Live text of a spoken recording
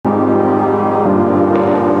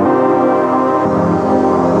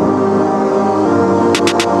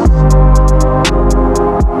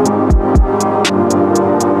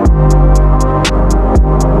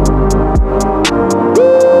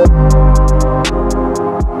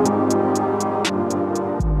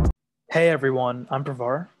Hey everyone, I'm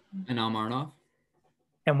Pravar, And I'm Arnav.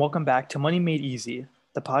 and welcome back to Money Made Easy,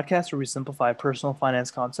 the podcast where we simplify personal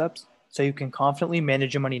finance concepts so you can confidently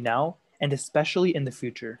manage your money now and especially in the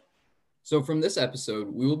future. So, from this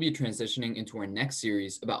episode, we will be transitioning into our next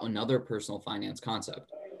series about another personal finance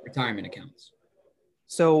concept, retirement accounts.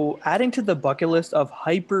 So, adding to the bucket list of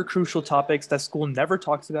hyper crucial topics that school never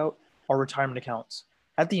talks about are retirement accounts.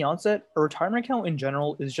 At the onset, a retirement account in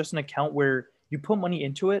general is just an account where you put money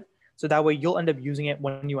into it so that way you'll end up using it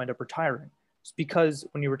when you end up retiring. It's because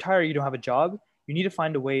when you retire, you don't have a job, you need to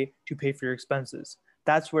find a way to pay for your expenses.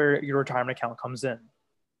 That's where your retirement account comes in.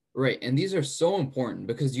 Right. And these are so important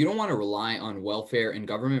because you don't want to rely on welfare and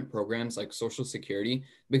government programs like Social Security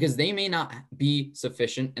because they may not be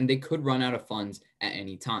sufficient and they could run out of funds at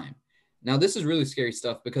any time. Now, this is really scary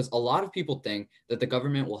stuff because a lot of people think that the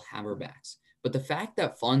government will have our backs. But the fact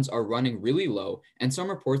that funds are running really low, and some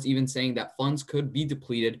reports even saying that funds could be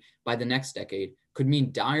depleted by the next decade, could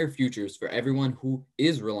mean dire futures for everyone who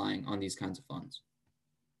is relying on these kinds of funds.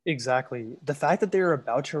 Exactly. The fact that they're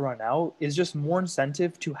about to run out is just more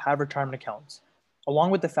incentive to have retirement accounts,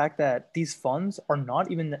 along with the fact that these funds are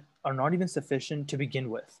not even sufficient to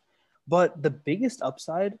begin with. But the biggest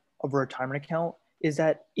upside of a retirement account is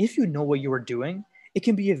that if you know what you are doing, it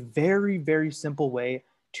can be a very, very simple way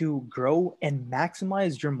to grow and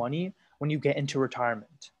maximize your money when you get into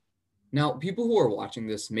retirement. Now, people who are watching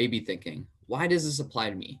this may be thinking, why does this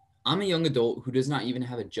apply to me? I'm a young adult who does not even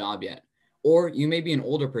have a job yet. Or you may be an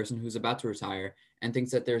older person who's about to retire and thinks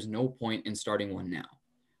that there's no point in starting one now.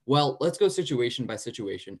 Well, let's go situation by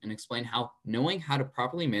situation and explain how knowing how to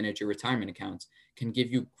properly manage your retirement accounts can give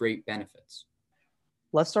you great benefits.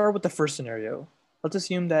 Let's start with the first scenario. Let's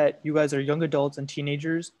assume that you guys are young adults and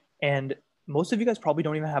teenagers, and most of you guys probably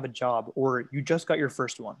don't even have a job, or you just got your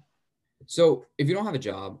first one. So, if you don't have a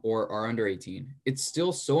job or are under 18, it's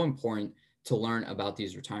still so important to learn about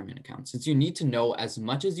these retirement accounts since you need to know as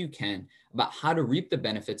much as you can about how to reap the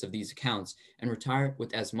benefits of these accounts and retire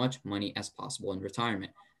with as much money as possible in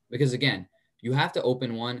retirement. Because again, you have to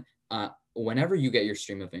open one whenever you get your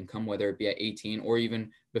stream of income, whether it be at 18 or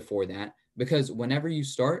even before that, because whenever you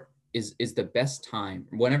start, is the best time.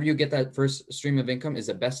 Whenever you get that first stream of income is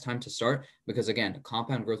the best time to start because again,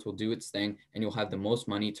 compound growth will do its thing and you'll have the most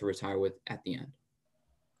money to retire with at the end.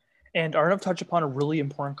 And Arnav touched upon a really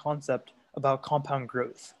important concept about compound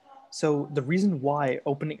growth. So the reason why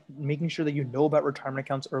making sure that you know about retirement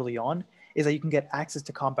accounts early on is that you can get access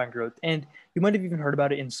to compound growth. And you might have even heard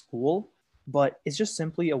about it in school, but it's just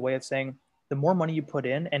simply a way of saying the more money you put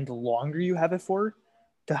in and the longer you have it for,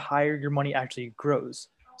 the higher your money actually grows.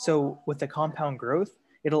 So with the compound growth,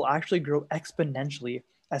 it'll actually grow exponentially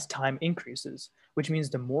as time increases, which means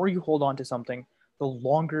the more you hold on to something, the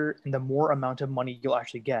longer and the more amount of money you'll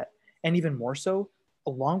actually get. And even more so,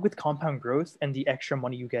 along with compound growth and the extra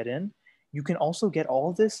money you get in, you can also get all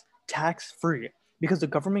of this tax free because the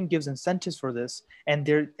government gives incentives for this, and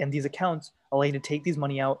these accounts allow you to take these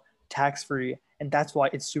money out tax free. And that's why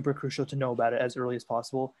it's super crucial to know about it as early as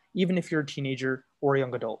possible, even if you're a teenager or a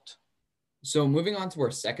young adult. So moving on to our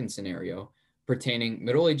second scenario pertaining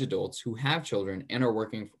middle-aged adults who have children and are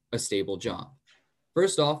working a stable job.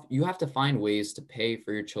 First off, you have to find ways to pay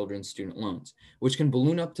for your children's student loans, which can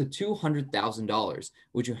balloon up to $200,000,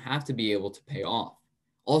 which you have to be able to pay off.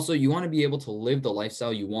 Also, you want to be able to live the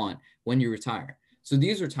lifestyle you want when you retire. So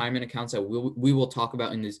these retirement accounts that we will talk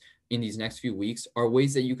about in these next few weeks are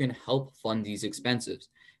ways that you can help fund these expenses.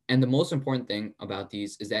 And the most important thing about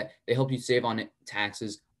these is that they help you save on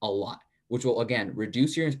taxes a lot, which will again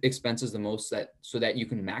reduce your expenses the most so that you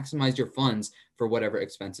can maximize your funds for whatever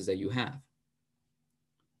expenses that you have.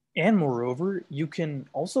 And moreover, you can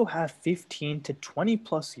also have 15 to 20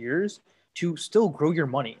 plus years to still grow your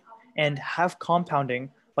money and have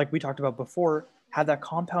compounding, like we talked about before, have that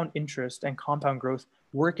compound interest and compound growth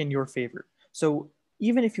work in your favor. So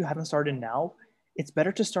even if you haven't started now, it's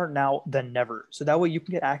better to start now than never. So that way you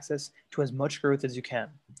can get access to as much growth as you can.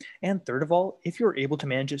 And third of all, if you're able to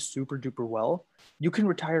manage it super duper well, you can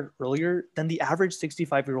retire earlier than the average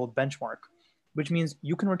 65-year-old benchmark, which means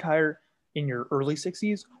you can retire in your early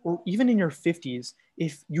 60s or even in your 50s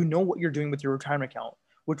if you know what you're doing with your retirement account,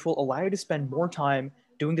 which will allow you to spend more time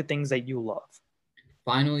doing the things that you love.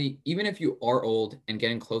 Finally, even if you are old and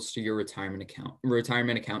getting close to your retirement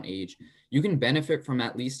account age, you can benefit from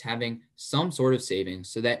at least having some sort of savings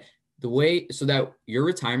so that your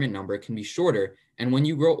retirement number can be shorter. And when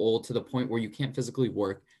you grow old to the point where you can't physically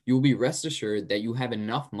work, you will be rest assured that you have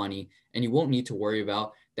enough money and you won't need to worry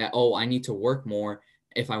about that, oh, I need to work more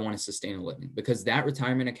if I want to sustain a living, because that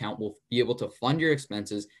retirement account will be able to fund your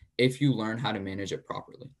expenses if you learn how to manage it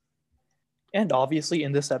properly. And obviously,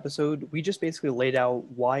 in this episode, we just basically laid out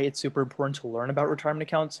why it's super important to learn about retirement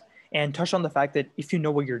accounts and touched on the fact that if you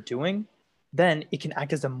know what you're doing, then it can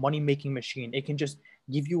act as a money making machine. It can just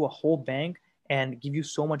give you a whole bank and give you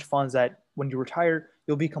so much funds that when you retire,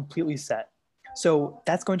 you'll be completely set. So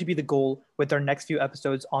that's going to be the goal with our next few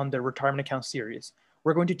episodes on the retirement account series.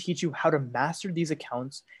 We're going to teach you how to master these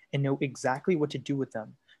accounts and know exactly what to do with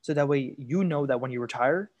them. So that way you know that when you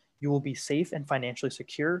retire, you will be safe and financially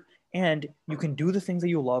secure, and you can do the things that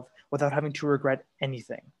you love without having to regret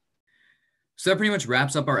anything. So that pretty much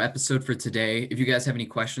wraps up our episode for today. If you guys have any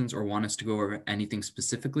questions or want us to go over anything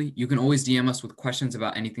specifically, you can always DM us with questions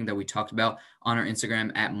about anything that we talked about on our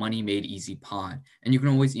Instagram at MoneyMadeEasyPod. And you can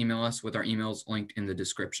always email us with our emails linked in the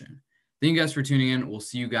description. Thank you guys for tuning in. We'll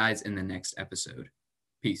see you guys in the next episode.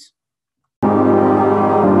 Peace.